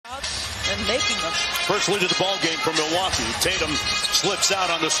and making them. First lead of the ball game for Milwaukee. Tatum slips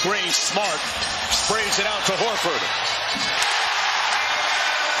out on the screen. Smart sprays it out to Horford.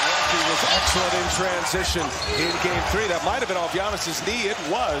 Milwaukee was excellent in transition in Game 3. That might have been off Giannis's knee. It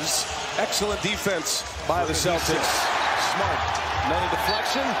was. Excellent defense by the Celtics. Smart. Another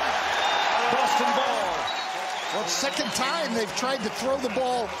deflection. Boston ball. Well, second time they've tried to throw the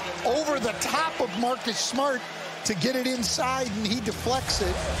ball over the top of Marcus Smart to get it inside, and he deflects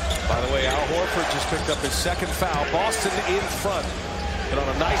it. By the way, Al Horford just picked up his second foul. Boston in front. But on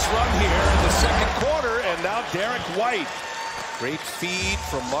a nice run here in the second quarter, and now Derek White. Great feed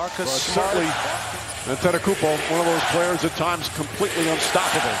from Marcus Smart. Certainly, Antetokounmpo, one of those players at times completely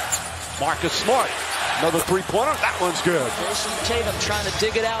unstoppable. Marcus Smart, another three-pointer. That one's good. Jason Tatum trying to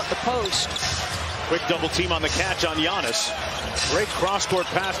dig it out the post. Quick double team on the catch on Giannis. Great cross-court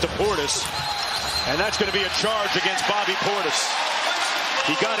pass to Portis. And that's going to be a charge against Bobby Portis.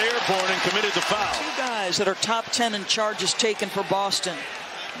 He got airborne and committed the foul. Two guys that are top 10 in charges taken for Boston.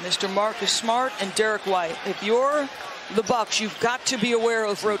 Mr. Marcus Smart and Derek White. If you're the Bucks, you've got to be aware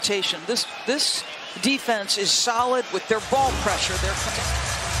of rotation. This defense is solid with their ball pressure. They're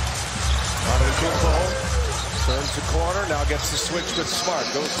turns the corner, now gets the switch with Smart.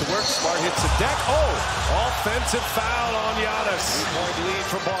 Goes to work, Smart hits the deck. Oh, offensive foul on Giannis. 3-point lead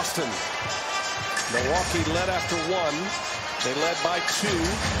for Boston. Milwaukee led after 1. They led by 2.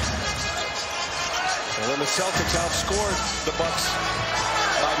 And then the Celtics outscored the Bucks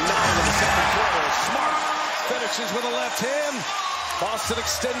by 9 in the second quarter. Smart finishes with a left hand. Boston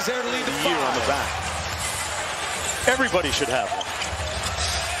extends their lead to 5. Year on the back. Everybody should have one.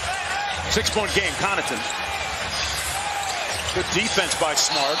 6-point game, Connaughton. Good defense by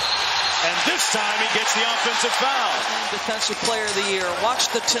Smart. And this time he gets the offensive foul. Defensive player of the year. Watch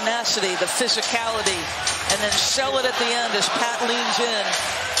the tenacity, the physicality, and then sell it at the end as Pat leans in.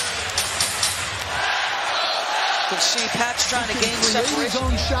 You can see Pat's trying to gain separation. His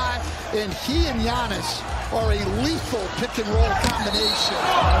own shot, and he and Giannis are a lethal pick and roll combination.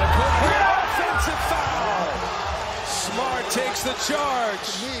 Offensive foul. Smart takes the charge.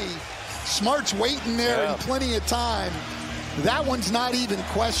 To me, Smart's waiting there in plenty of time. That one's not even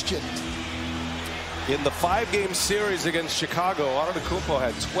questioned. In the 5-game series against Chicago, Antetokounmpo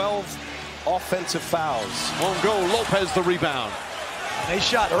had 12 offensive fouls. Won't go. Lopez the rebound. They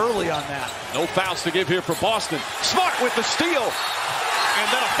shot early on that. No fouls to give here for Boston. Smart with the steal. And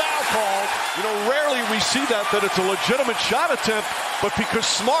then a foul call. You know, rarely we see that it's a legitimate shot attempt, but because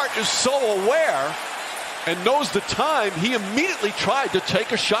Smart is so aware and knows the time, he immediately tried to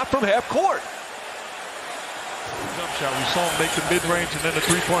take a shot from half court. Jump shot. We saw him make the mid-range and then the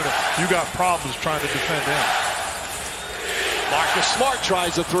three-pointer. You got problems trying to defend him. Marcus Smart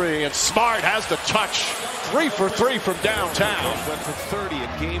tries a 3, and Smart has the touch. 3 for 3 from downtown. Went for 30 in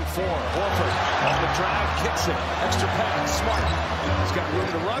Game 4. Horford on the drive, kicks it. Extra pass. Smart. He's got room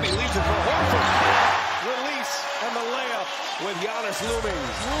to run. He leaves it for Horford. Release and the layup with Giannis looming.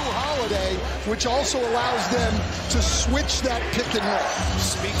 Drew Holiday, which also allows them to switch that pick and roll.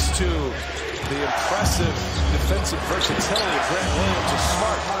 Speaks to the impressive defensive versatility of Grant Williams is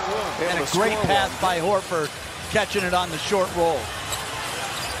Smart. And a great pass by Horford, catching it on the short roll.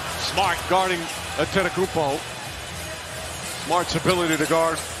 Smart guarding Antetokounmpo. Smart's ability to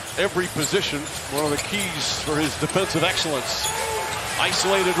guard every position, one of the keys for his defensive excellence.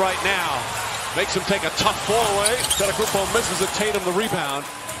 Isolated right now. Makes him take a tough ball away. Antetokounmpo misses it. Tatum the rebound.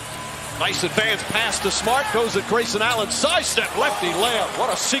 Nice advance pass to Smart. Goes at Grayson Allen. Sidestep, lefty layup. What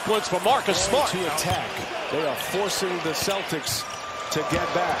a sequence for Marcus Smart. To attack. They are forcing the Celtics to get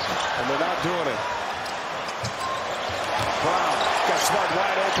back, and they're not doing it. Brown got Smart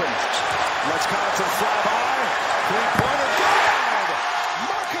wide open. Let's Connaughton fly by. Three-pointer good.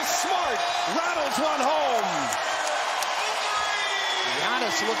 Marcus Smart rattles one home.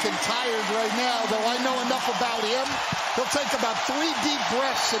 Giannis looking tired right now, though I know enough about him. He'll take about 3 deep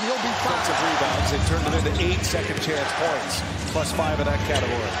breaths and he'll be fine. Defensive rebounds. They turned it into 8 second chance points. +5 in that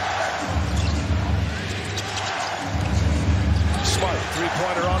category. Smart,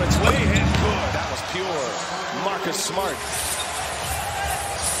 three-pointer on its way. Hit good. That was pure. Marcus Smart.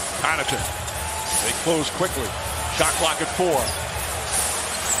 Connaughton. They close quickly. Shot clock at 4.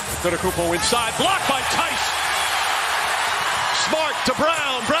 Antetokounmpo inside. Blocked by Tice. Smart to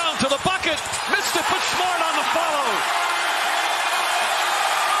Brown. Brown to the bucket. Missed it, but Smart on the follow.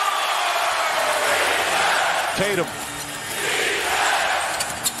 Tatum.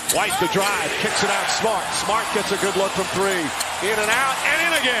 White the drive. Kicks it out Smart. Smart gets a good look from 3. In and out and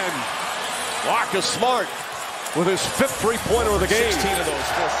in again. Marcus Smart with his 5th three-pointer of the game. 16 of those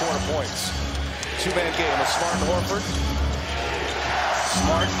fourth-quarter points. Two-man game of Smart and Horford.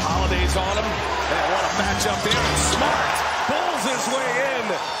 Smart, Holiday's on him. And what a matchup there. And Smart pulls his way in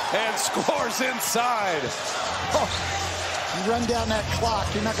and scores inside. Oh, you run down that clock,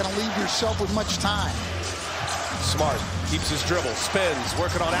 you're not going to leave yourself with much time. Smart keeps his dribble, spins,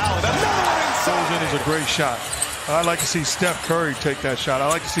 working on Allen. Another one inside. Goes in is a great shot. I'd like to see Steph Curry take that shot. I'd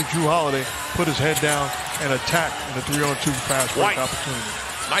like to see Drew Holiday put his head down and attack in the 3-on-2 fast break opportunity.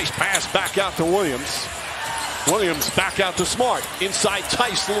 Nice pass back out to Williams. Williams back out to Smart. Inside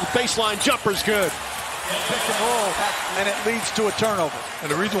Tice, the little baseline jumper's good. Pick and roll, and it leads to a turnover. And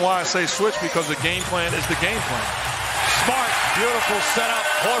the reason why I say switch, because the game plan is the game plan. Smart, beautiful setup.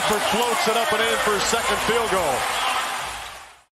 Horford floats it up and in for his second field goal.